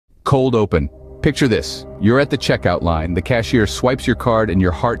cold open. Picture this. You're at the checkout line, the cashier swipes your card and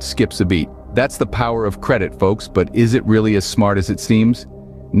your heart skips a beat. That's the power of credit, folks, but is it really as smart as it seems?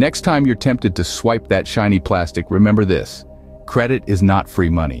 Next time you're tempted to swipe that shiny plastic, remember this. Credit is not free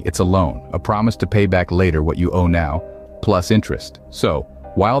money, it's a loan, a promise to pay back later what you owe now, plus interest. So,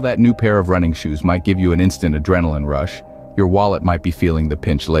 while that new pair of running shoes might give you an instant adrenaline rush, your wallet might be feeling the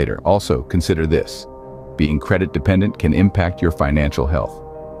pinch later. Also, consider this. Being credit dependent can impact your financial health.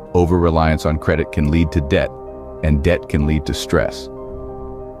 Over-reliance on credit can lead to debt, and debt can lead to stress.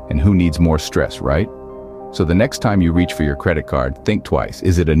 And who needs more stress, right? So the next time you reach for your credit card, think twice.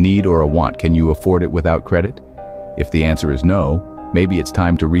 Is it a need or a want? Can you afford it without credit? If the answer is no, maybe it's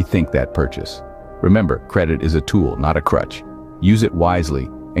time to rethink that purchase. Remember, credit is a tool, not a crutch. Use it wisely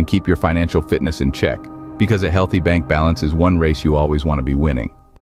and keep your financial fitness in check, because a healthy bank balance is one race you always want to be winning.